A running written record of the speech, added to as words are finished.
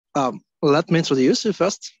Let me introduce you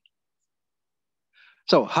first.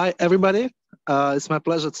 So, hi everybody. It's my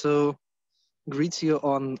pleasure to greet you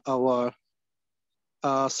on our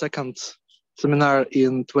second seminar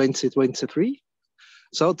in 2023.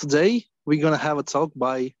 So today we're gonna have a talk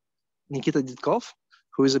by Nikita Detkov,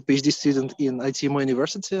 who is a PhD student in ITMO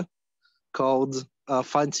University, called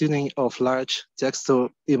Fine-Tuning of Large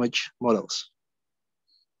Text-to-Image Models.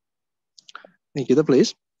 Nikita,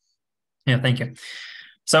 please. Yeah, thank you.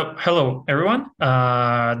 So, hello, everyone.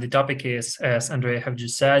 The topic is, as Andrea have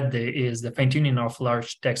just said, is the fine-tuning of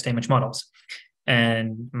large text-image models.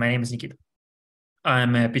 And my name is Nikita.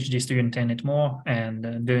 I'm a PhD student in ITMO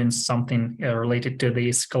and doing something related to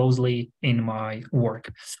this closely in my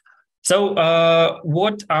work. So,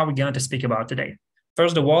 what are we going to speak about today?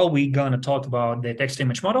 First of all, we're going to talk about the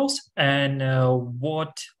text-image models and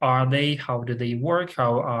what are they, how do they work,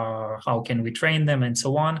 how can we train them, and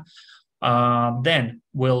so on. Then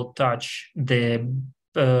we'll touch the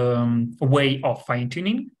way of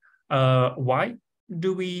fine-tuning. Why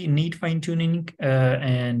do we need fine-tuning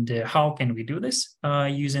and how can we do this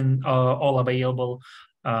using all available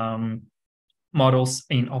models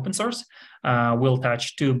in open source. We'll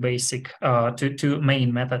touch two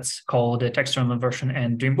main methods called textual inversion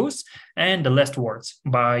and dream boost, and the last words.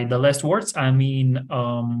 By the last words, I mean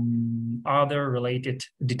other related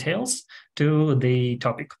details to the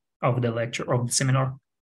topic of the lecture, of the seminar.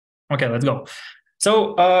 Okay, let's go.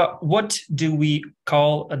 So what do we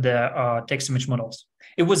call the text-image models?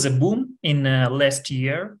 It was a boom in last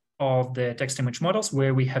year of the text-image models,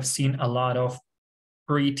 where we have seen a lot of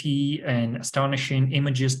pretty and astonishing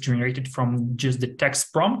images generated from just the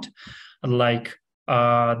text prompt, like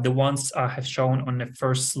the ones I have shown on the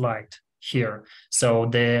first slide here. So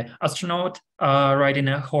the astronaut riding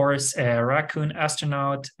a horse, a raccoon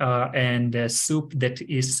astronaut, and a soup that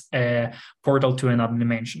is a portal to another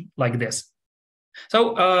dimension, like this.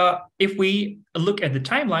 So if we look at the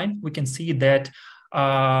timeline, we can see that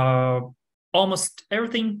almost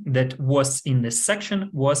everything that was in this section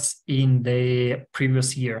was in the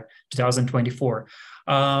previous year, 2024.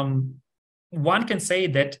 One can say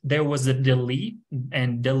that there was a delay,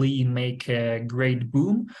 and delay make a great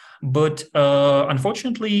boom, but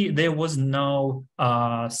unfortunately, there was no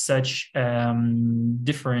such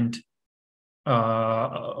different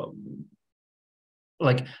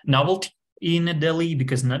like novelty in DALL-E,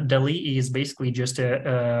 because DALL-E is basically just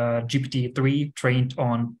a GPT-3 trained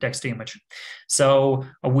on text image. So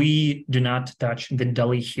we do not touch the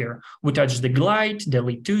DALL-E here. We touch the Glide,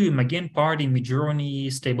 DALL-E 2, Magen Party,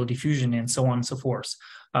 Midjourney, Stable Diffusion, and so on and so forth.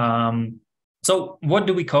 So what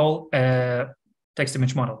do we call a text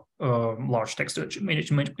image model, large text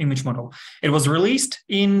image model? It was released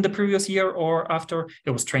in the previous year or after. It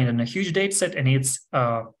was trained on a huge data set, and it's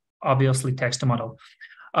obviously text model.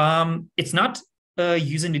 It's not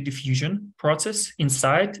using the diffusion process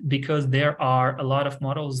inside, because there are a lot of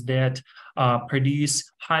models that produce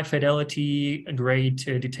high fidelity, great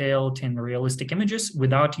detailed and realistic images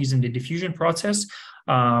without using the diffusion process.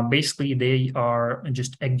 Basically, they are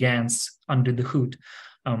just a GANs under the hood,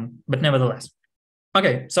 but nevertheless.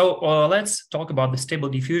 Okay, so let's talk about the stable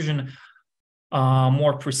diffusion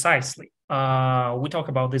more precisely. We talk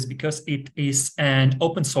about this because it is an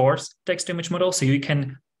open source text image model, so you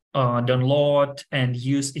can download and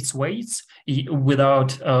use its weights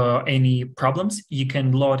without any problems. You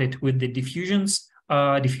can load it with the diffusers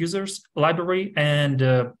library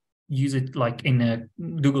and use it like in a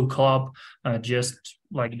Google Club, just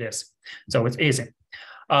like this. So it's easy.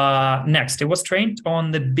 Next, it was trained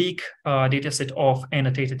on the big dataset of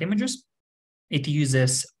annotated images. It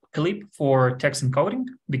uses clip for text encoding,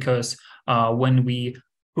 because when we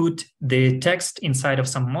put the text inside of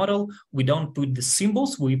some model, we don't put the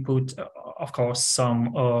symbols, we put, of course,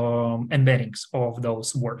 some embeddings of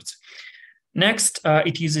those words. Next,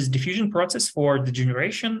 it uses diffusion process for the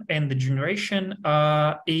generation, and the generation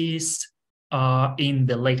is in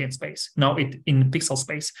the latent space, now in pixel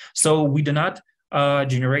space. So we do not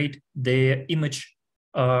generate the image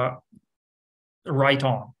right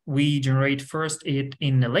on. We generate first it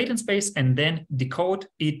in the latent space and then decode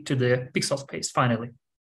it to the pixel space finally.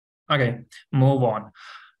 Okay, move on.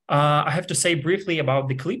 I have to say briefly about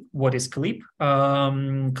the clip. What is clip?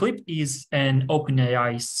 Clip is an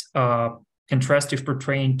OpenAI's contrastive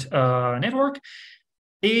pre-trained network.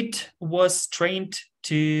 It was trained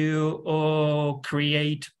to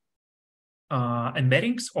create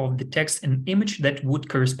embeddings of the text and image that would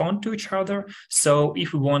correspond to each other. So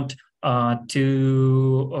if we want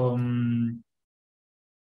to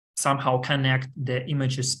somehow connect the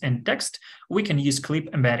images and text, we can use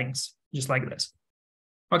clip embeddings, just like this.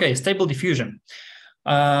 Okay, stable diffusion.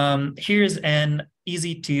 Here's an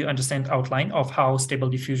easy to understand outline of how stable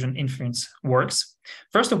diffusion inference works.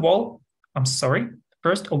 First of all,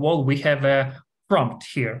 we have a prompt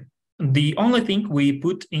here. The only thing we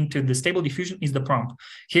put into the stable diffusion is the prompt.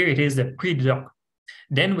 Here it is the pre-doc.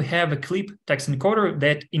 Then we have a clip text encoder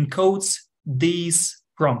that encodes this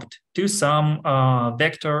prompt to some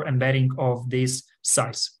vector embedding of this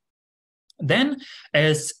size. Then,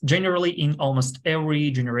 as generally in almost every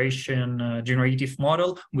generative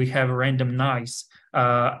model, we have a random noise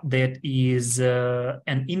that is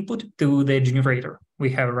an input to the generator. We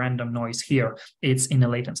have a random noise here. It's in a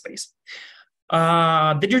latent space.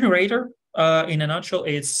 The generator, in a nutshell,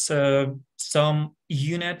 is some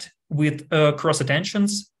unit with cross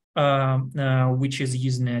attentions, which is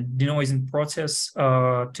using a denoising process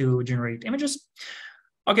to generate images.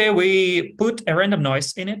 Okay, we put a random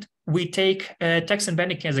noise in it. We take text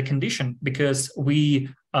embedding as a condition because we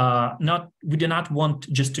do not want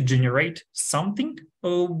just to generate something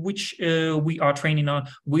which we are training on.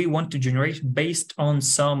 We want to generate based on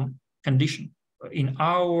some condition. In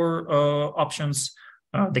our options,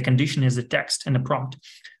 the condition is the text and the prompt.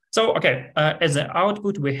 So, okay, as an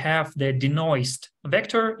output, we have the denoised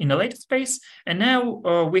vector in the latent space, and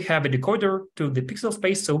now we have a decoder to the pixel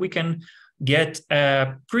space, so we can get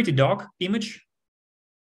a pretty dog image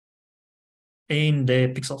in the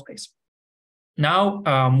pixel space. Now,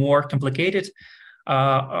 more complicated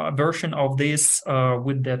version of this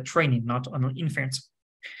with the training, not on inference.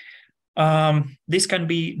 This can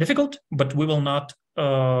be difficult, but we will not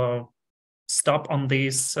stop on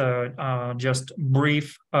this just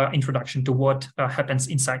brief introduction to what happens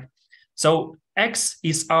inside. So X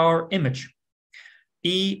is our image.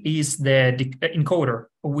 E is the encoder,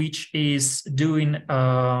 which is doing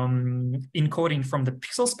encoding from the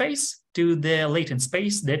pixel space to the latent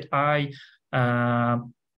space that I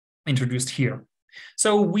introduced here.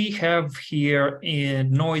 So we have here a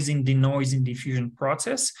noising, denoising, diffusion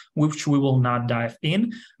process, which we will not dive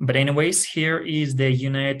in. But anyways, here is the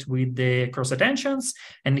unit with the cross attentions,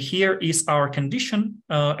 and here is our condition.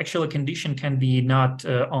 Actually, condition can be not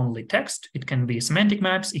only text, it can be semantic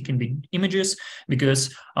maps, it can be images,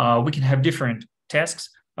 because we can have different tasks.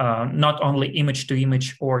 Not only image to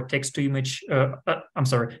image or text to image,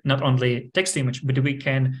 not only text to image, but we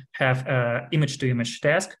can have image to image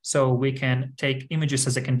task. So we can take images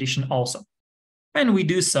as a condition also. And we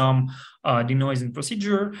do some denoising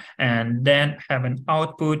procedure and then have an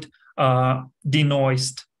output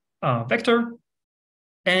denoised vector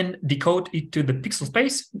and decode it to the pixel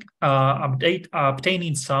space,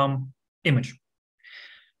 obtaining some image.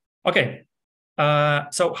 Okay,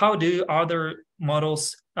 so how do other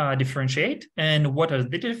models differentiate, and what are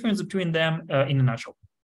the difference between them in a nutshell?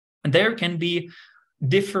 And there can be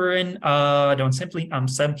different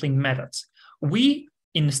downsampling methods. We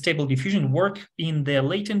in stable diffusion work in the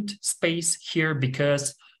latent space here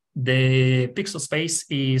because the pixel space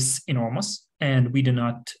is enormous and we do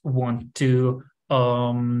not want to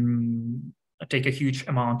take a huge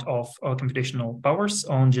amount of computational powers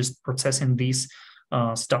on just processing this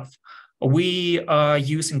stuff. We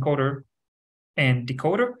use encoder and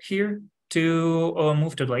decoder here to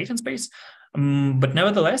move to the latent space. But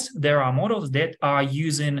nevertheless, there are models that are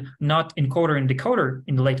using not encoder and decoder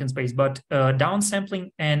in the latent space, but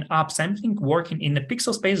downsampling and upsampling working in the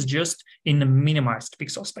pixel space, just in a minimized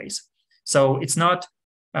pixel space. So it's not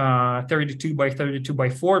 32 by 32 by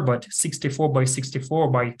 4, but 64 by 64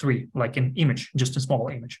 by 3, like an image, just a small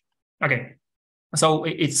image. Okay. So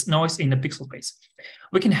it's noise in the pixel space.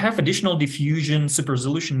 We can have additional diffusion super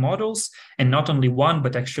resolution models, and not only one,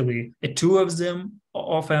 but actually two of them,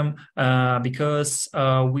 because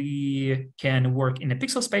we can work in a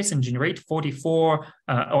pixel space and generate 64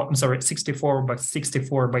 by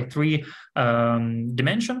 64 by 3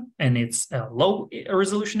 dimension, and it's a low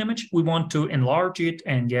resolution image. We want to enlarge it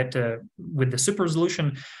and get with the super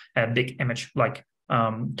resolution a big image, like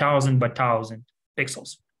 1000 by 1000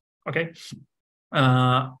 pixels. Okay.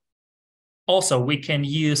 Also, we can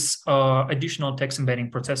use additional text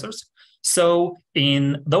embedding processors. So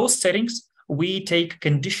in those settings, we take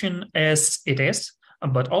condition as it is,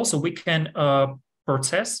 but also we can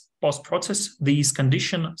post-process these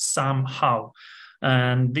conditions somehow.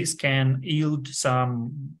 And this can yield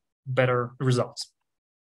some better results.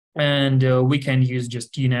 And we can use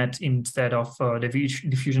just UNet instead of the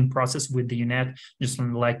diffusion process with the UNet, just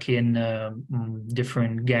like in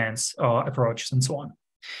different GANs approaches and so on.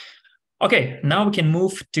 Okay, now we can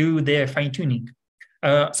move to the fine-tuning.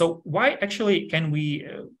 So why actually can we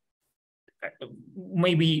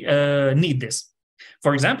maybe need this?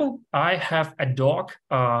 For example, I have a dog,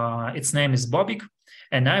 its name is Bobik,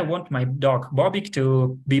 and I want my dog Bobik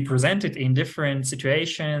to be presented in different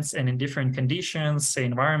situations and in different conditions,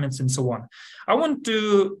 environments, and so on. I want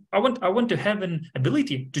to have an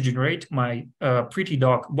ability to generate my pretty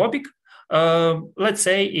dog Bobik, let's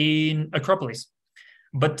say in Acropolis.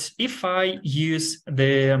 But if I use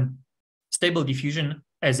the stable diffusion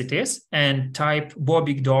as it is and type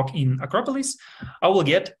Bobik dog in Acropolis, I will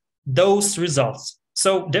get those results.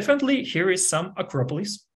 So definitely here is some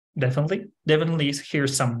Acropolis. Definitely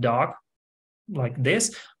here's some dog like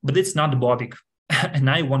this, but it's not Bobik, and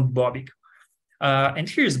I want Bobik. And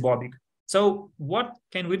here's Bobik. So what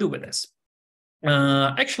can we do with this?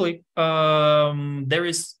 Actually, there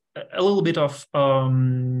is a little bit of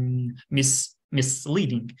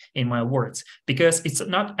misleading in my words, because it's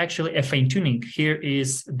not actually a fine-tuning. Here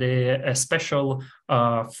is a special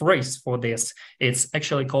phrase for this. It's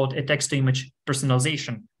actually called a text-to-image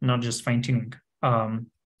personalization, not just fine-tuning.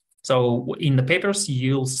 So in the papers,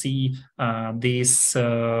 you'll see this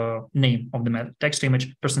name of the method,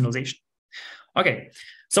 text-to-image personalization. Okay,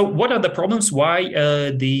 so what are the problems? Why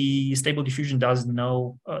the stable diffusion doesn't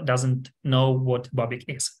know what Bobik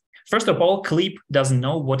is? First of all, Clip doesn't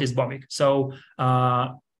know what is Bobik, so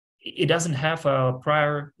it doesn't have a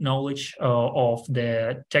prior knowledge of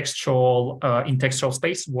the textual in textual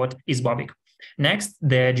space. What is Bobik? Next,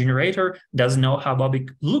 the generator doesn't know how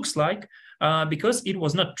Bobik looks like because it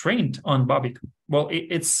was not trained on Bobik. Well,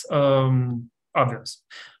 it's obvious,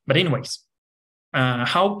 but anyways,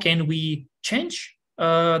 how can we change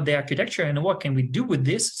the architecture and what can we do with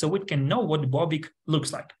this so we can know what Bobik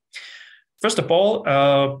looks like? First of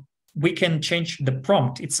all, we can change the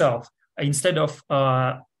prompt itself. Instead of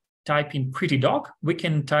typing pretty dog, we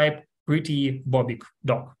can type pretty Bobik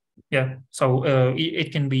dog. Yeah, so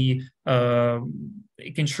it can be,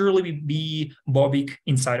 it can surely be Bobik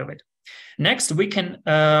inside of it. Next, we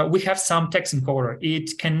have some text encoder.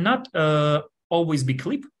 It cannot always be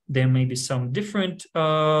Clip. There may be some different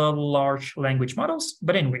large language models,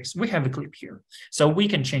 but anyways, we have a Clip here. So we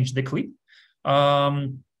can change the Clip.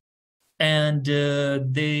 And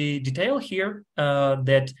the detail here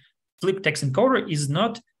that Clip text encoder is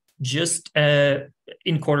not just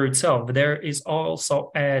encoder itself. There is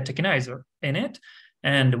also a tokenizer in it,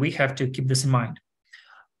 and we have to keep this in mind.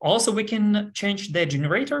 Also, we can change the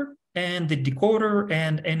generator and the decoder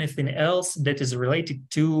and anything else that is related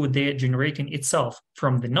to the generating itself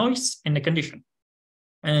from the noise and the condition.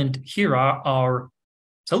 And here are our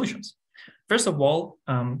solutions. First of all,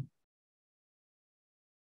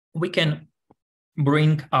 we can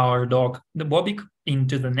bring our dog, the Bobik,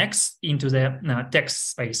 into the text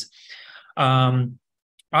space.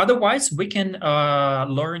 Otherwise, we can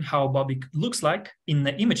learn how Bobik looks like in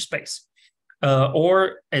the image space.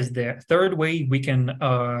 Or as the third way, we can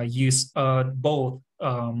use both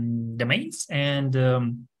domains and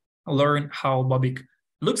learn how Bobik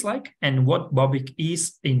looks like and what Bobik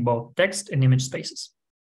is in both text and image spaces.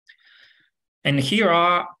 And here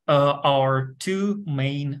are our two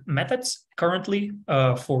main methods currently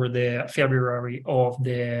for the February of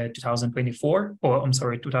the 2024, or I'm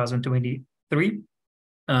sorry, 2023.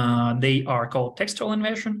 They are called textual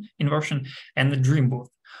inversion and the dream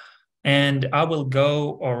booth. And I will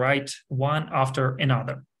go one after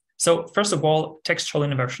another. So first of all, textual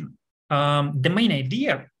inversion. The main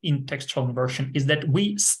idea in textual inversion is that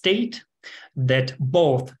we state that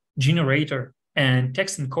both generator and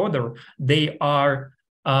text encoder, they are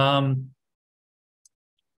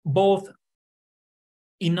both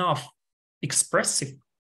enough expressive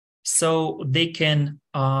so they can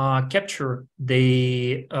capture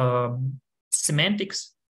the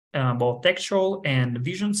semantics, both textual and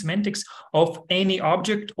vision semantics of any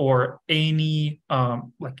object or any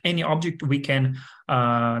object we can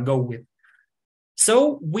go with.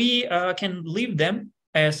 So we can leave them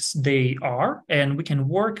as they are, and we can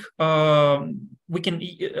work, we can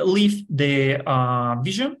leave the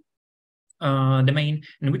vision domain,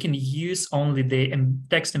 and we can use only the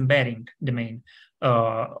text embedding domain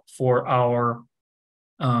for our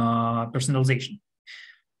personalization.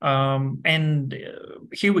 And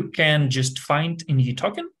here we can just find a new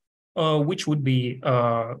token, which would be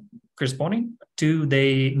corresponding to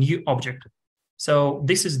the new object. So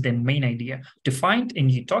this is the main idea, to find a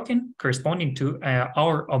new token corresponding to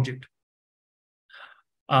our object.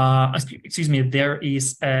 Excuse me, there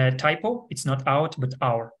is a typo. It's not out, but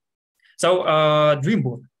our. So dream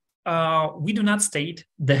booth. We do not state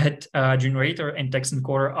that generator and text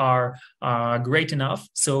encoder are great enough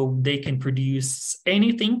so they can produce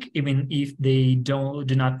anything, even if they do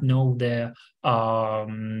not know the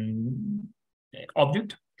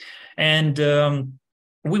object. And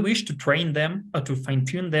we wish to train them, to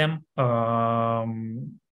fine-tune them,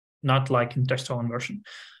 not like in textual inversion.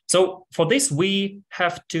 So for this, we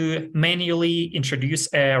have to manually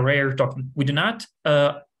introduce a rare token. We do not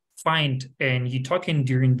find a new token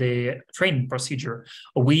during the training procedure.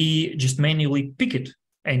 We just manually pick it,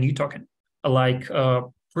 a new token, like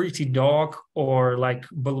pretty dog or like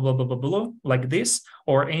blah, blah, blah, blah, blah, like this,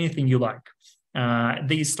 or anything you like.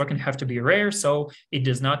 These tokens have to be rare, so it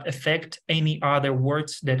does not affect any other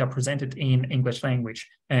words that are presented in English language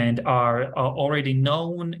and are already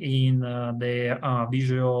known in the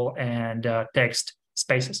visual and text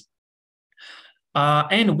spaces.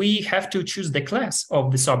 And we have to choose the class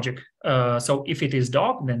of the subject. So if it is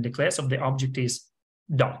dog, then the class of the object is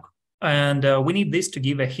dog. And we need this to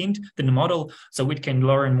give a hint to the model so it can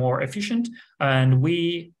learn more efficient. And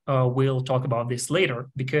we will talk about this later,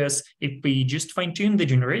 because if we just fine-tune the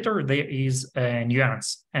generator, there is a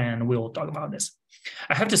nuance, and we'll talk about this.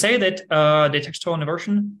 I have to say that the textual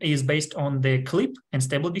inversion is based on the clip and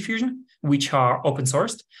stable diffusion, which are open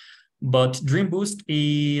sourced, but DreamBoost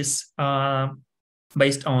is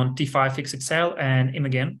based on T5XXL and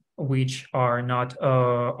Imagen, which are not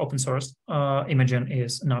open source. Imagen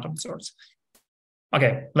is not open source.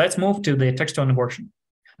 Okay, let's move to the textual inversion.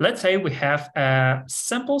 Let's say we have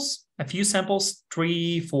samples, a few samples,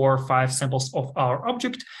 3, 4, 5 samples of our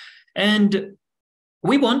object, and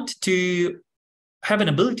we want to have an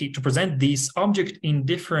ability to present this object in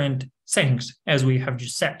different settings, as we have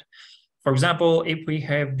just said. For example, if we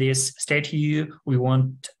have this statue, we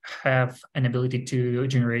want to have an ability to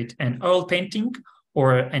generate an oil painting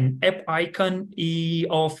or an app icon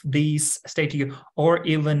of this statue, or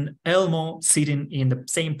even Elmo sitting in the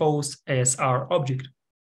same pose as our object.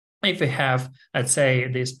 If we have, let's say,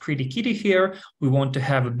 this pretty kitty here, we want to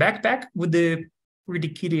have a backpack with the pretty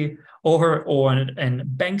kitty, or an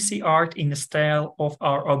Banksy art in the style of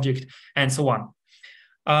our object, and so on.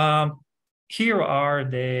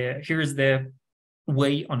 Here's the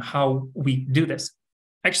way on how we do this.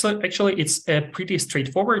 Actually, it's pretty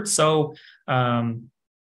straightforward. So,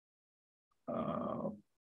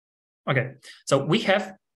 okay. So we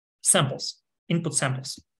have samples, input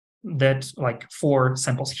samples, that like 4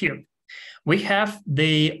 samples here. We have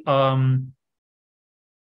the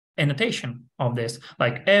annotation of this,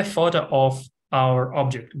 like a photo of our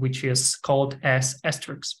object, which is called as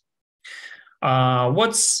asterisk.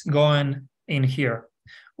 What's going in here?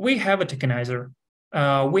 We have a tokenizer.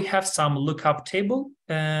 We have some lookup table,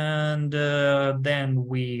 and then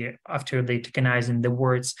after the tokenizing the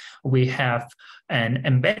words, we have an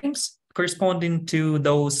embeddings corresponding to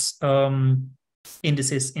those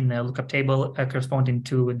indices in the lookup table, corresponding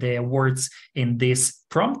to the words in this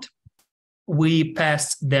prompt. We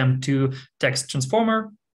pass them to text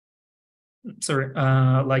transformer,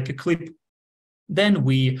 like a clip. Then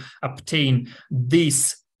we obtain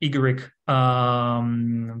this Y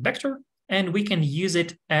vector, and we can use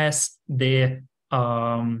it as the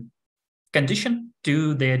condition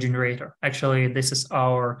to the generator. Actually, this is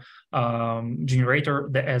our generator,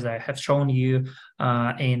 as I have shown you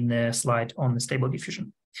in the slide on the stable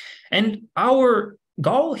diffusion. And our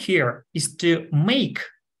goal here is to make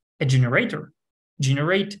a generator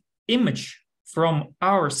generate image from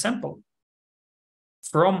our sample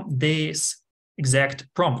from this exact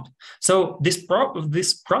prompt. So this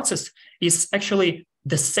process is actually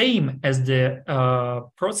the same as the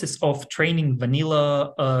process of training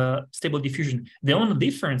vanilla stable diffusion. The only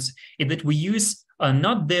difference is that we use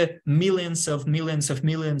not the millions of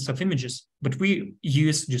images, but we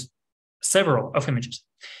use just several of images.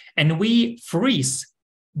 And we freeze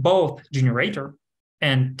both generator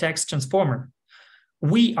and text transformer.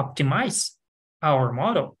 We optimize our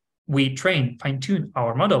model. We fine-tune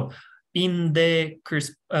our model in the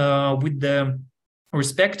with the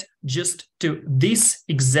respect just to this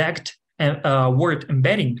exact word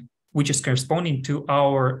embedding, which is corresponding to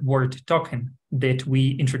our word token that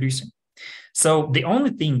we introducing. So the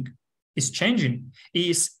only thing is changing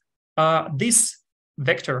is this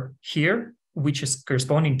vector here, which is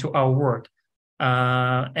corresponding to our word.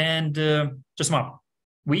 Just now,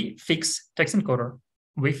 we fix text encoder,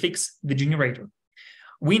 we fix the generator.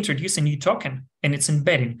 We introduce a new token, and it's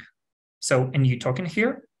embedding. So a new token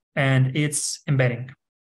here, and it's embedding.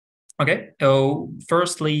 Okay, so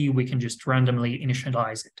firstly, we can just randomly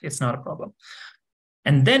initialize it. It's not a problem.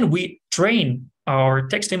 And then we train our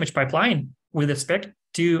text image pipeline with respect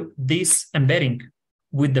to this embedding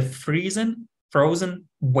with the frozen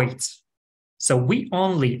weights. So we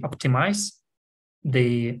only optimize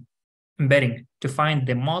the embedding to find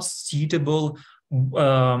the most suitable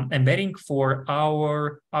embedding for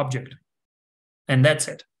our object. And that's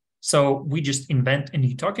it. So we just invent a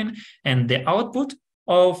new token, and the output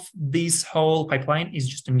of this whole pipeline is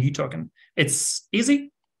just a new token. It's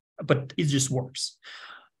easy, but it just works.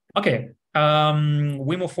 Okay,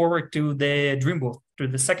 we move forward to the Dream Booth, to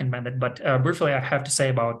the second method, but briefly I have to say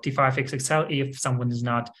about T5XXL if someone is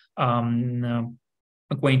not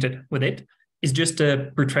acquainted with it. It's just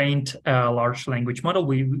a pre-trained large language model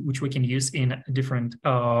which we can use in different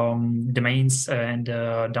domains and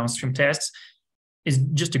downstream tests. It's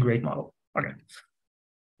just a great model. Okay,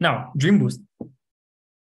 now Dream Booth.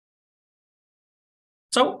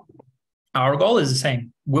 So our goal is the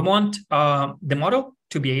same. We want the model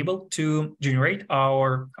to be able to generate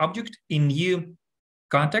our object in new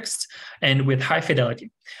contexts and with high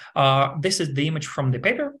fidelity. This is the image from the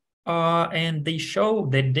paper, and they show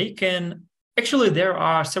that they can, actually there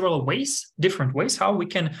are several ways, different ways how we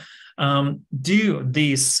can do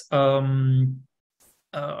this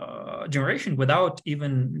generation without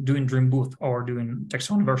even doing Dream Booth or doing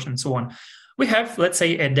text-only version and so on. We have, let's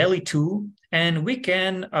say, a DALI tool, and we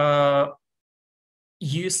can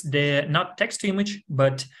use the not text to image,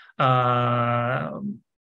 but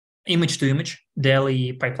image to image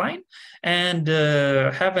DALI pipeline and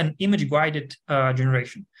have an image guided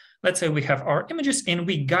generation. Let's say we have our images and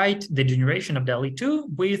we guide the generation of DALI 2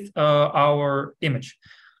 with our image.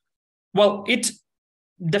 Well, it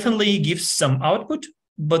definitely gives some output,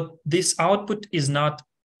 but this output is not,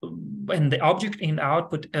 and the object in the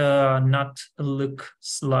output not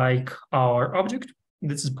looks like our object.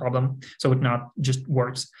 This is a problem, so it not just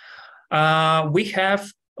works. We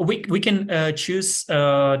can choose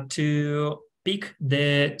to pick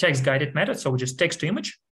the text guided method, so just text to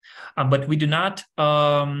image, but we do not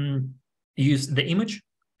use the image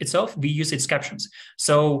itself. We use its captions.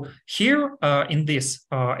 So here in this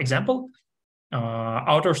example,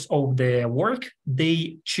 authors of the work,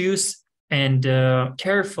 they choose and very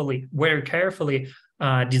carefully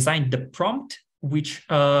designed the prompt, which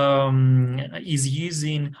is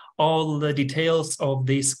using all the details of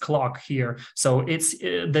this clock here. So it's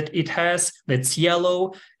that's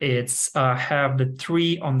yellow, it's have the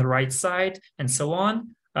 3 on the right side and so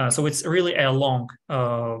on. So it's really a long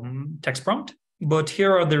text prompt, but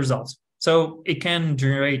here are the results. So it can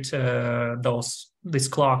generate this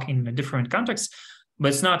clock in a different context, but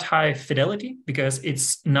it's not high fidelity because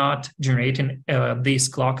it's not generating this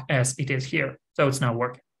clock as it is here. So it's not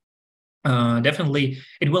working. Definitely,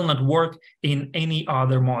 it will not work in any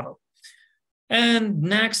other model. And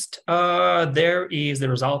next, there is the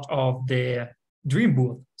result of the Dream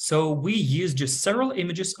Booth. So we use just several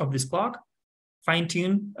images of this clock,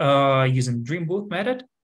 fine-tune using Dream Booth method,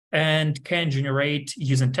 and can generate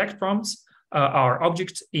using text prompts our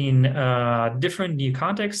objects in different new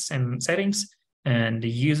contexts and settings, and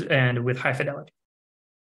with high fidelity.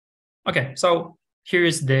 Okay, so here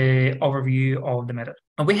is the overview of the method.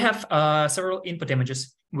 We have several input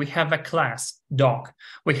images. We have a class, doc.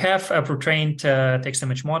 We have a pre-trained text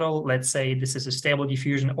image model. Let's say this is a stable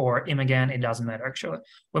diffusion or ImAGAN, it doesn't matter actually.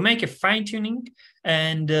 We make a fine-tuning,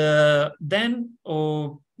 and then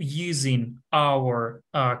using our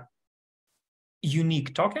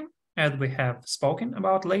unique token, as we have spoken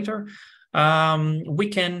about later, we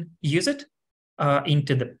can use it in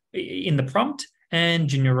the prompt and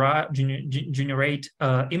generate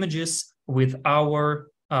images with our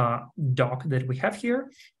doc that we have here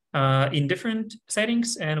in different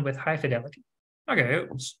settings and with high fidelity. Okay,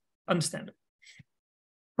 understand.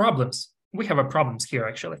 Problems. We have problems here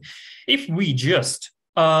actually. If we just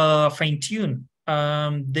fine-tune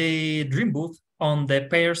the Dream Booth on the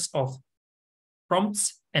pairs of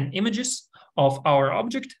prompts and images of our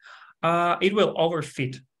object, it will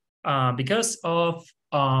overfit because of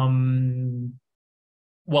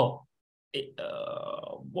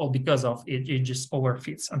because of it just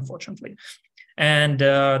overfits, unfortunately. And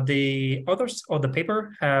the authors of the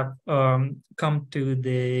paper have come to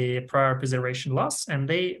the prior preservation loss, and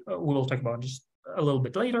we will talk about just a little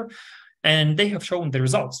bit later, and they have shown the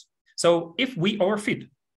results. So if we overfit,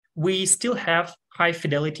 we still have high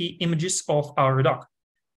fidelity images of our doc,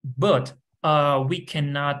 but we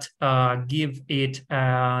cannot give it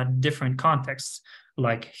different contexts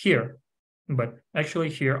like here. But actually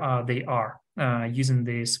here they are using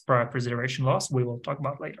this prior preservation loss we will talk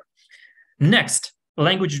about later. Next,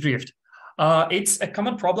 language drift. It's a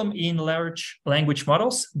common problem in large language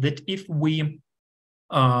models that if we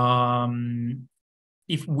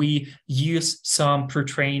use some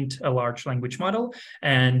pre-trained large language model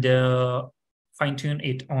and fine-tune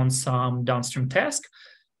it on some downstream task,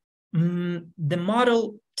 the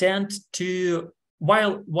model tends to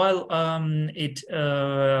while it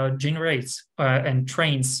generates and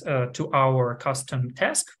trains to our custom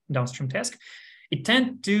task, downstream task, it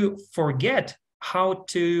tends to forget how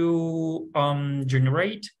to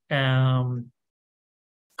generate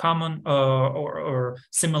common or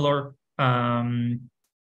similar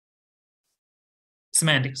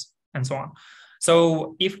semantics and so on.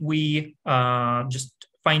 So if we just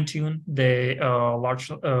fine-tune the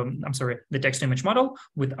the text-image model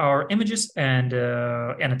with our images and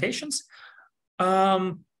annotations,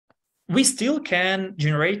 we still can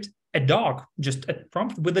generate a dog, just a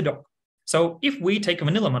prompt with a dog. So if we take a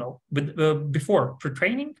vanilla model with before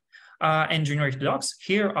pre-training and generate dogs,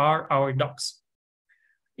 here are our dogs.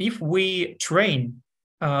 If we train,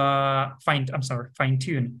 fine-tune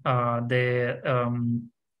the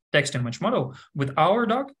text-image model with our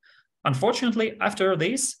dog, unfortunately, after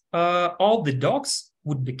this, all the dogs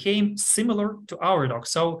would become similar to our dog.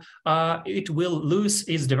 So it will lose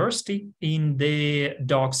its diversity in the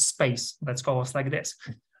dog space. Let's call it like this.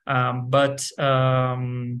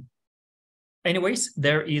 Anyways,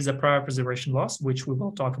 there is a prior preservation loss, which we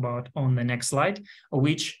will talk about on the next slide,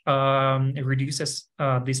 which reduces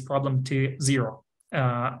this problem to 0.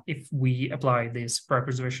 If we apply this prior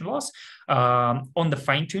preservation loss on the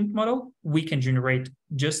fine-tuned model, we can generate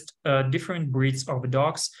just different breeds of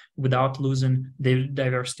dogs without losing the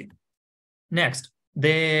diversity. Next,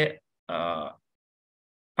 the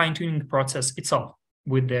fine-tuning process itself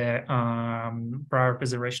with the prior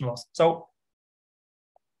preservation loss. So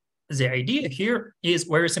the idea here is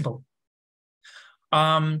very simple.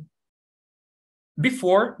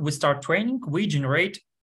 Before we start training, we generate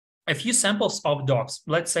a few samples of dogs.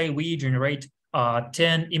 Let's say we generate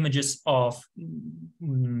 10 images of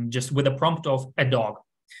just with a prompt of a dog.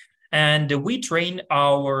 And we train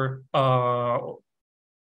our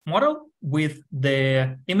model with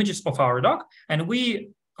the images of our dog, and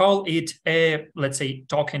we call it a, let's say,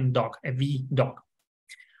 token dog, a V dog.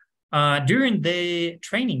 During the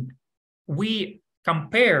training, we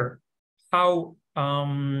compare how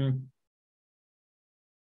our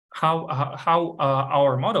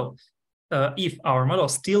model, if our model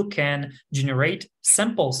still can generate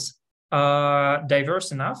samples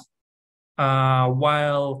diverse enough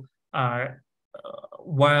while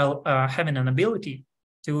having an ability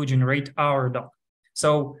to generate our dog.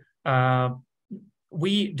 So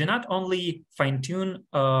we do not only fine-tune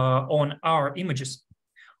on our images,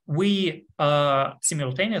 we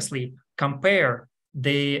simultaneously compare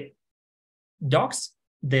the dogs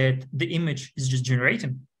that the image is just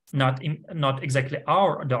generating, not exactly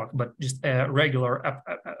our dog, but just a regular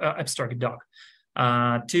abstract dog,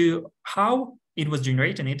 to how it was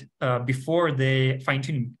generating it before the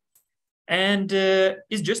fine-tuning. And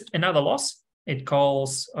it's just another loss. It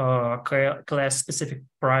calls class-specific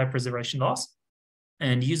prior preservation loss.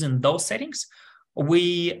 And using those settings,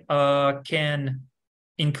 we can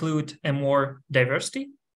include a more diversity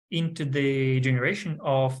into the generation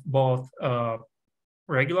of both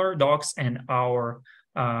regular dogs and our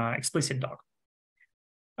explicit dog.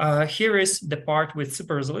 Here is the part with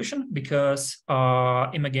super resolution, because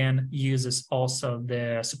Imogen uses also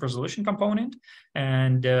the super resolution component,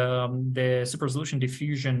 and the super resolution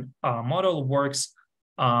diffusion model works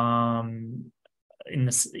in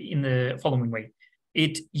the following way.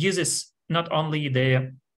 It uses not only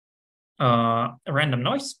the random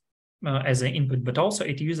noise as an input, but also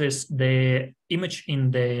it uses the image in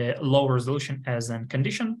the low resolution as a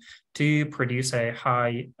condition to produce a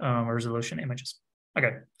high resolution images.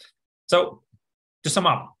 Okay, so to sum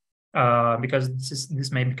up, because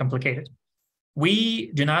this may be complicated,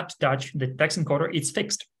 we do not touch the text encoder, it's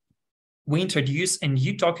fixed. We introduce a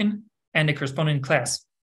new token and a corresponding class.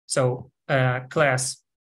 So class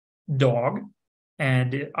dog,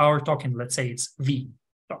 and our token, let's say it's V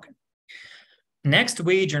token. Next,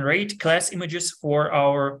 we generate class images for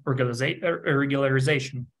our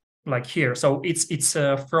regularization, like here. So it's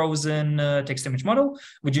a frozen text image model.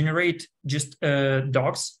 We generate just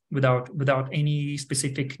dogs without any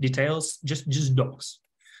specific details, just dogs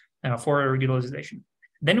for regularization.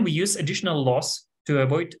 Then we use additional loss to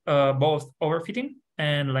avoid both overfitting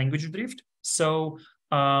and language drift. So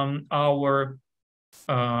our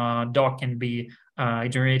dog can be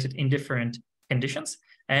generated in different conditions.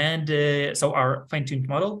 And so our fine-tuned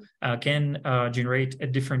model can generate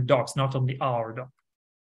different dogs, not only our dog.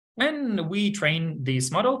 And we train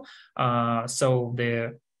this model, so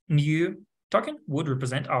the new token would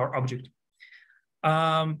represent our object.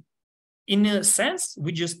 In a sense,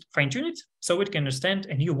 we just fine-tune it so it can understand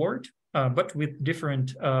a new word, but with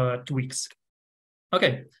different tweaks.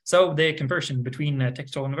 Okay, so the comparison between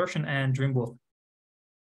textual inversion and dream wolf.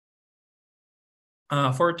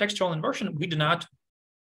 For textual inversion, we do not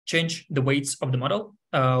change the weights of the model.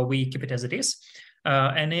 We keep it as it is.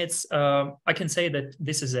 And it's, I can say that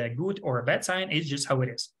this is a good or a bad sign. It's just how it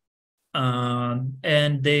is.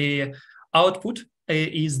 And the output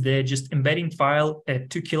is the just embedding file at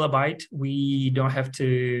 2 kilobyte. We don't have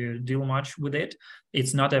to deal much with it.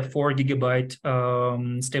 It's not a 4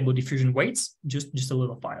 gigabyte stable diffusion weights, just a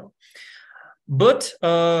little file. But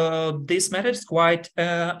this method is quite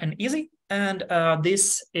easy, and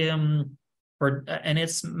its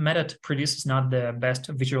method produces not the best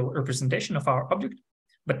visual representation of our object,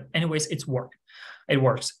 but anyways, it works.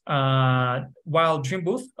 While Dream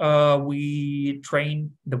Booth, we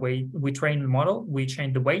train the model, we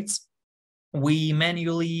change the weights, we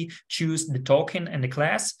manually choose the token and the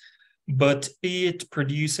class, but it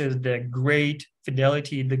produces the great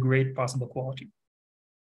fidelity, the great possible quality.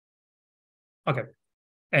 Okay,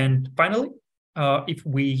 and finally, if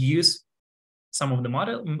we use some of the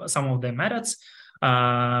methods,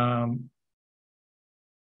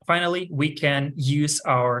 finally, we can use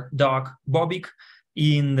our dog Bobik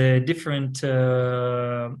in the different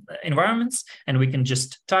environments, and we can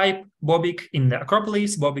just type Bobik in the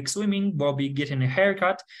Acropolis, Bobik swimming, Bobik getting a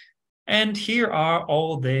haircut, and here are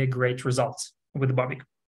all the great results with Bobik.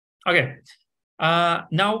 Okay,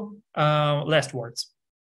 now last words.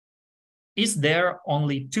 Is there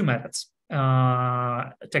only two methods,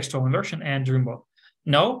 textual inversion and Dream Booth?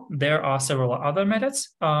 No, there are several other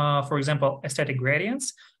methods. For example, aesthetic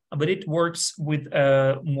gradients, but it works with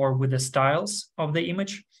more with the styles of the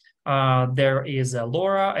image. There is a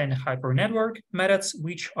LoRa and hypernetwork methods,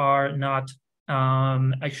 which are not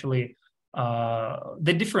actually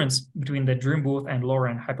the difference between the Dream Booth and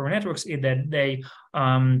LoRa and hypernetworks is that they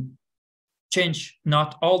change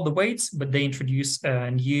not all the weights, but they introduce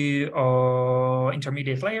new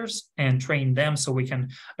intermediate layers and train them so we can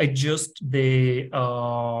adjust the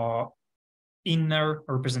inner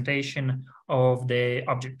representation of the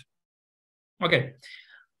object. Okay,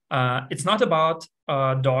 it's not about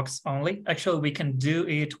dogs only. Actually, we can do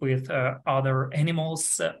it with other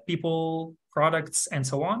animals, people, products, and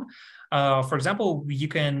so on. For example, you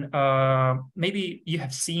can, maybe you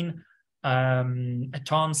have seen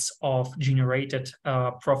tons of generated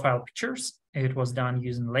profile pictures. It was done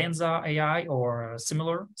using Lensa AI or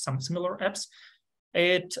some similar apps.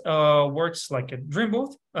 It works like a Dream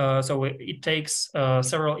Booth. So it takes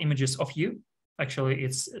several images of you. Actually,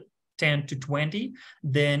 it's 10 to 20.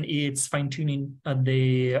 Then it's fine-tuning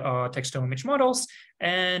the textual image models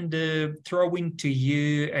and throwing to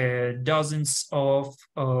you dozens of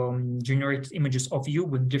generated images of you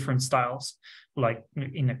with different styles, like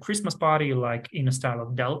in a Christmas party, like in a style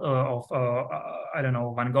of I don't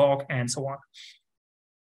know, Van Gogh, and so on.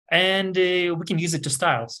 And we can use it to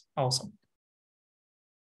styles also.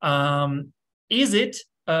 Is it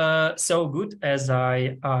so good as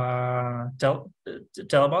I tell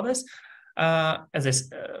about this? As I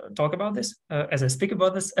talk about this, as I speak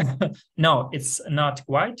about this? No, it's not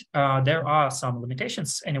quite. There are some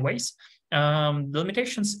limitations anyways. The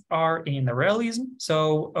limitations are in the realism.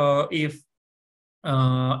 So if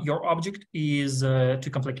your object is too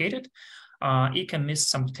complicated, it can miss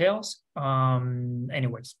some details.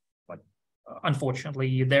 Anyways, but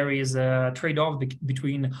unfortunately, there is a trade-off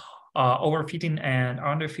between overfitting and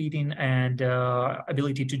underfitting and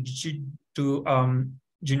ability to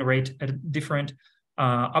generate different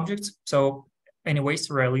objects. So anyways,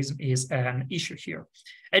 realism is an issue here.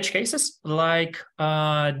 Edge cases like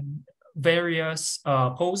various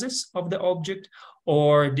poses of the object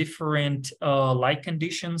or different light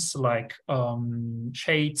conditions like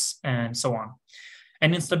shades and so on.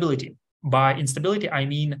 And instability. By instability, I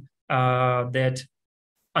mean that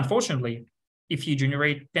unfortunately, if you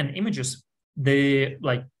generate 10 images, the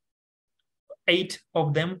 8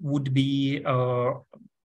 of them would be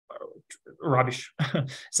rubbish.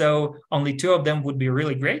 So only 2 of them would be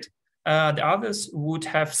really great. The others would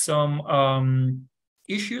have some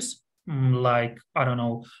issues, like, I don't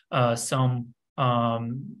know, some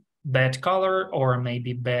bad color or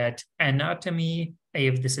maybe bad anatomy,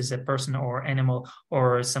 if this is a person or animal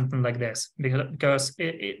or something like this, because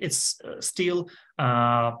it's still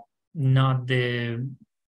not the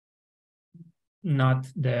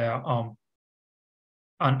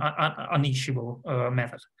unissuable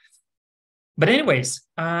method. But anyways,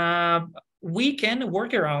 we can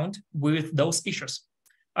work around with those issues.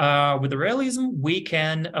 With the realism, we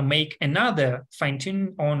can make another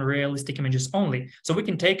fine-tune on realistic images only. So we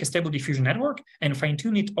can take a stable diffusion network and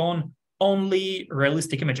fine-tune it on only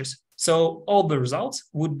realistic images. So all the results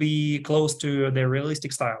would be close to the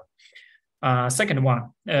realistic style. Second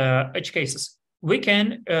one, edge cases. we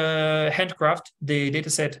can handcraft the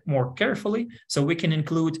dataset more carefully. So we can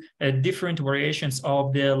include different variations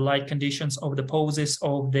of the light conditions, of the poses,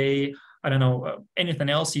 of the, I don't know, anything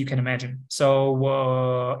else you can imagine.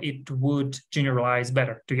 So it would generalize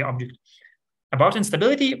better to your object. About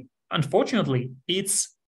instability, unfortunately,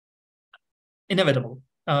 it's inevitable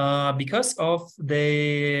because of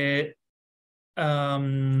the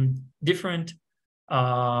different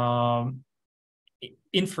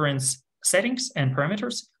inference settings and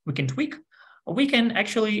parameters we can tweak. We can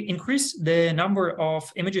actually increase the number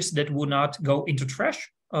of images that would not go into trash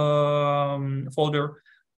folder,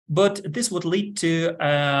 but this would lead to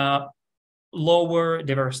lower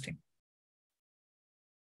diversity.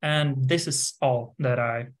 And this is all that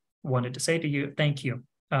I wanted to say to you. Thank you.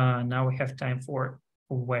 Now we have time for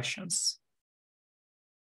questions.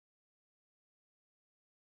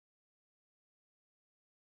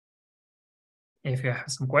 If you have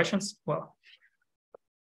some questions, well.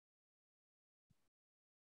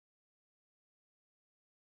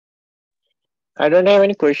 I don't have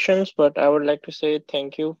any questions, but I would like to say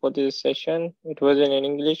thank you for this session. It was in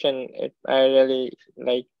English, and I really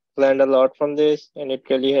learned a lot from this, and it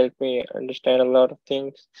really helped me understand a lot of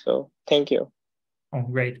things. So thank you. Oh,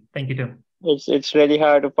 great! Thank you too. It's really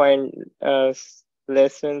hard to find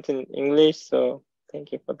lessons in English, so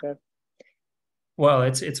thank you for that. Well,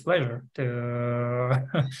 it's a pleasure to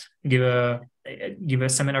give a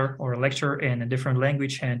seminar or a lecture in a different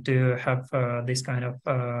language and to have this kind of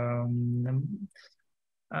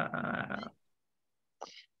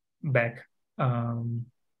back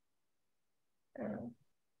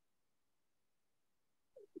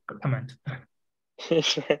comment.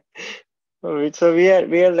 So we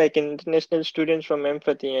are like international students from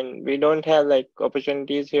Empathy, and we don't have like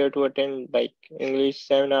opportunities here to attend like English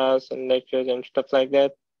seminars and lectures and stuff like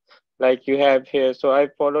that, like you have here. So I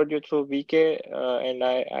followed you through VK, and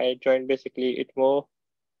I joined basically ITMO,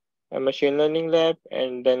 a machine learning lab,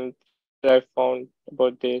 and then I found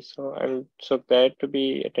about this. So I'm so glad to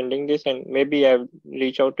be attending this, and maybe I'll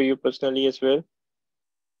reach out to you personally as well.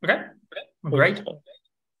 Okay, great.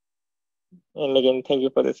 And again, thank you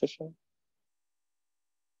for the session.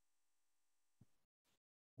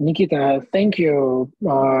 Nikita, thank you.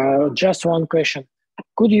 Just one question.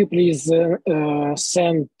 Could you please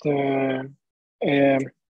send a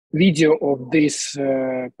video of this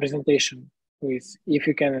presentation, please, if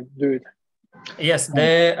you can do it? Yes,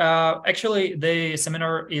 actually the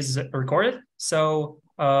seminar is recorded, so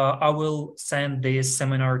I will send this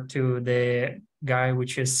seminar to the guy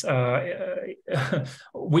which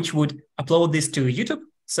which would upload this to YouTube.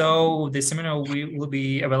 So the seminar will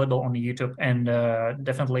be available on YouTube, and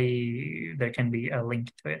definitely there can be a link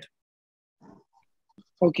to it.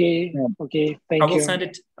 Okay, okay, thank you. I will send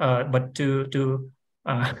it, but to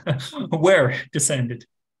where to send it?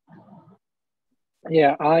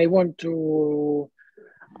 Yeah, I want to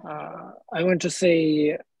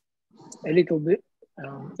say a little bit,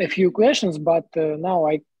 a few questions, but now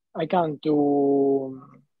I can't to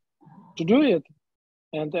do it.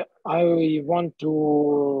 And I want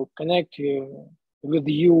to connect with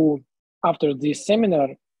you after this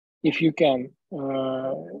seminar, if you can.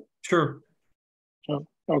 Sure.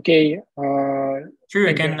 Okay. Sure,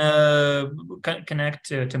 you can connect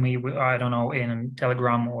to me, I don't know, in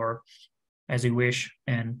Telegram or as you wish,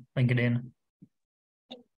 and LinkedIn.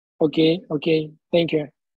 Okay, okay. Thank you.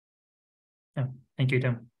 Yeah, thank you,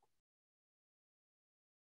 Tim.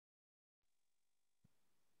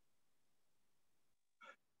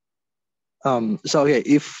 So yeah,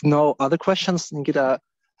 if no other questions, Nikita,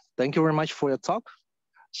 thank you very much for your talk.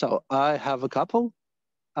 So I have a couple,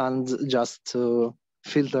 and just to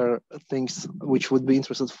filter things which would be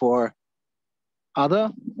interested for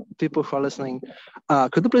other people who are listening,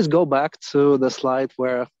 could you please go back to the slide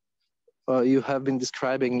where you have been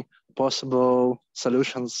describing possible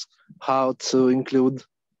solutions, how to include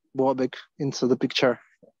Bobik into the picture?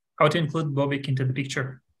 How to include Bobik into the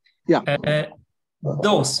picture? Yeah.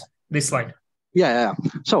 This slide. Yeah.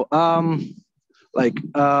 So,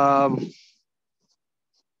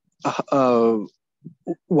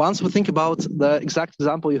 once we think about the exact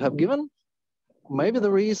example you have given, maybe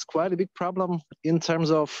there is quite a big problem in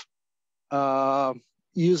terms of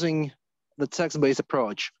using the text-based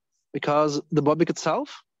approach, because the Bobik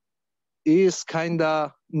itself is kind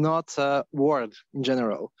of not a word in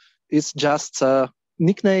general. It's just a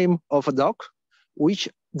nickname of a dog, which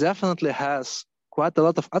definitely has quite a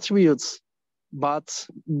lot of attributes, but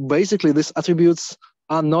basically these attributes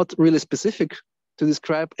are not really specific to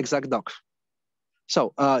describe exact dog.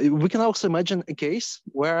 So we can also imagine a case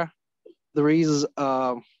where there is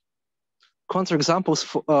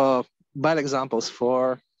counterexamples bad examples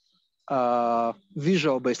for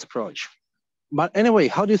visual-based approach. But anyway,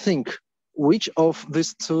 how do you think which of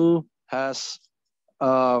these two has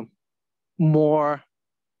more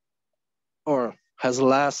or has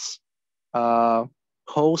less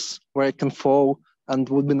holes where it can fall and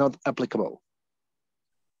would be not applicable?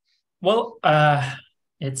 Well,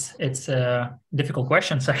 it's a difficult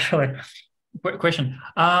question, actually. Question.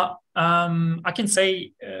 I can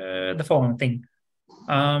say the following thing.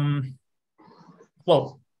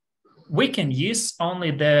 Well, we can use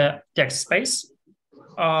only the text space.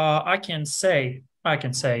 I can say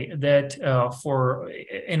that for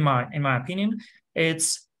in my opinion,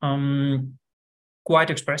 it's quite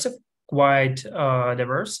expressive, quite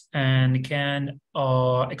diverse, and can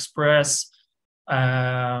express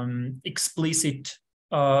explicit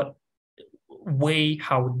way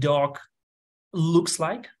how dog looks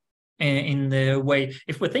like in the way,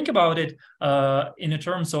 if we think about it in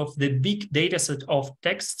terms of the big data set of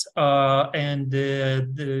texts and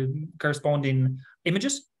the corresponding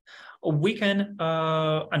images, we can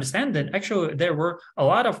understand that actually there were a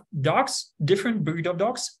lot of dogs, different breed of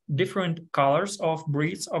dogs, different colors of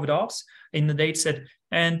breeds of dogs in the data set.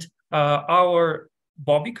 And our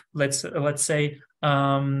Bobik, let's say,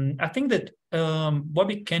 I think that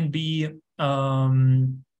Bobik can be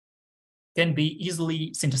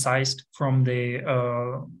easily synthesized from the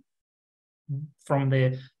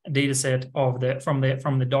data set of from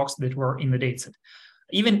the docs that were in the data set,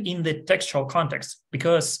 even in the textual context,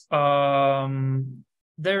 because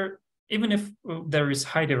there, even if there is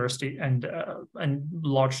high diversity and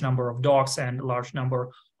large number of docs and large number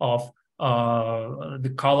of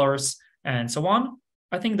the colors and so on,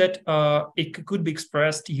 I think that it could be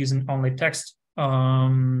expressed using only text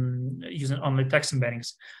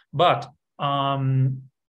embeddings. But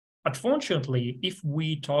unfortunately, if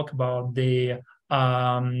we talk about the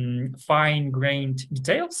fine-grained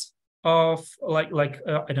details of I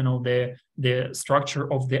don't know, the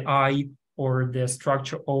structure of the eye or the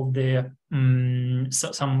structure of the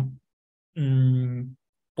some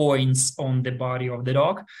points on the body of the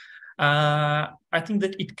dog, I think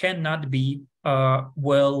that it cannot be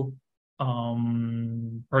well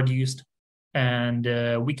produced, and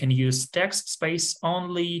we can use text space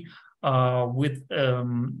only without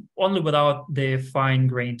the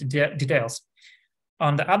fine-grained details.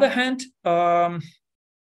 On the other hand, I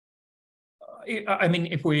mean,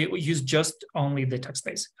 if we use just only the text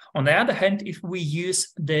space. On the other hand, if we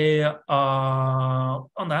use the,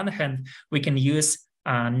 we can use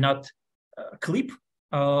not clip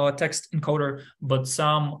text encoder, but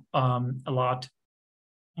some a lot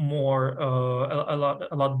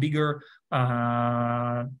bigger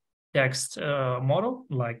text model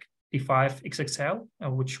like P5 XXL,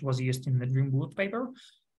 which was used in the Dreamboat paper.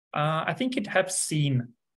 I think it have seen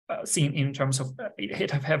in terms of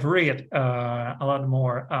it have read a lot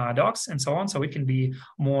more docs and so on, so it can be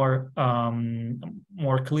more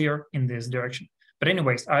clear in this direction. But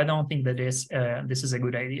anyways, I don't think that this is a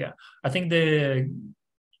good idea. I think the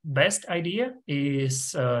best idea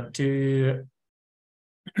is to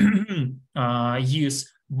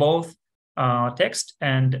use both text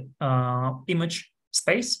and image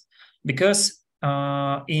space, because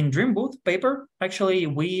in Dreamboat paper, actually,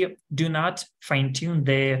 we do not fine-tune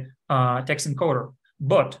the text encoder,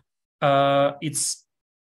 but it's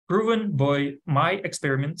proven by my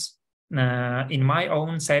experiments in my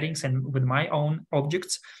own settings and with my own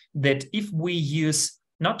objects that if we use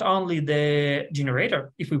not only the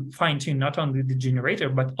generator, if we fine-tune not only the generator,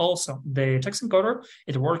 but also the text encoder,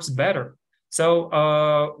 it works better.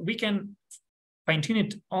 So we can fine-tune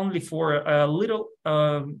it only for a little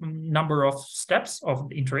number of steps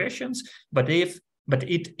of iterations, but it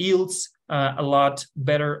yields a lot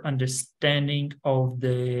better understanding of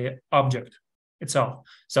the object itself.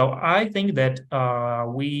 So I think that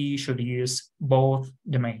we should use both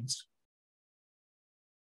domains.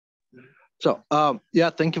 So yeah,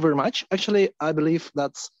 thank you very much. Actually, I believe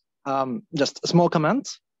that's just a small comment.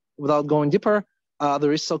 Without going deeper,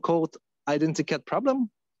 there is so-called identity cat problem.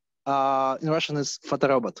 In Russian is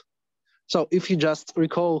fotorobot. So if you just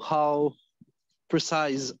recall how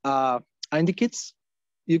precise indicates,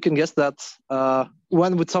 you can guess that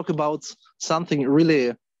when we talk about something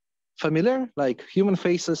really familiar, like human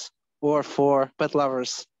faces, or for pet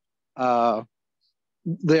lovers,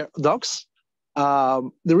 their dogs,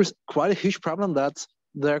 there is quite a huge problem that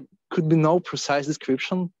there could be no precise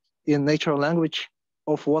description in natural language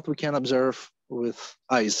of what we can observe with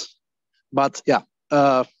eyes. But yeah,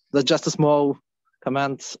 that's just a small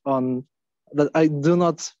comment on that. I do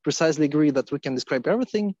not precisely agree that we can describe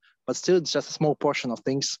everything, but still it's just a small portion of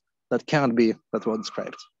things that cannot be that well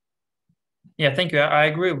described. Yeah, thank you. I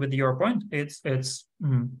agree with your point. It's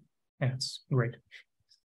great.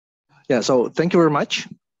 Yeah, so thank you very much.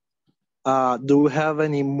 Do we have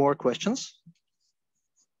any more questions?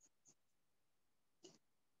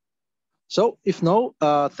 So if no,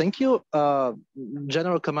 thank you.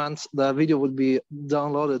 General commands, the video will be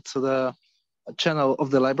downloaded to the channel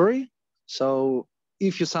of the library. So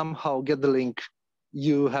if you somehow get the link,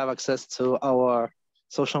 you have access to our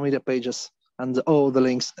social media pages, and all the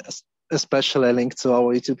links, especially a link to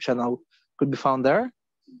our YouTube channel, could be found there.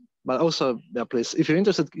 But also, yeah, please, if you're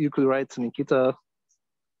interested, you could write to Nikita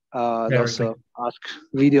and also ask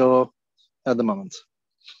video at the moment.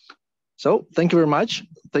 So thank you very much.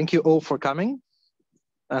 Thank you all for coming,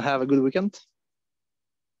 and have a good weekend.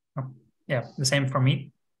 Yeah, the same for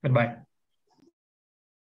me. Goodbye.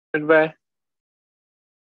 Goodbye.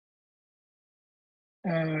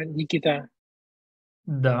 Nikita.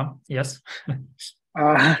 Да, yes.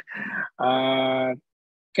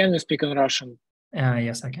 Can you speak in Russian?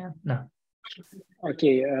 Yes, I can. Да.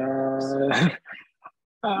 Окей.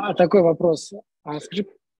 Такой вопрос.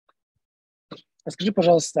 Скажи,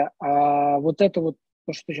 пожалуйста, вот это вот,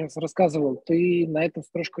 то, что ты сейчас рассказывал, ты на этом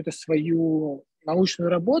строишь какую-то свою научную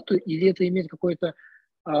работу, или это имеет какое-то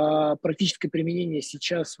практическое применение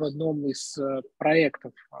сейчас в одном из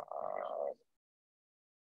проектов?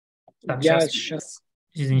 Так, Я сейчас,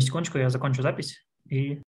 извини секундочку, я закончу запись и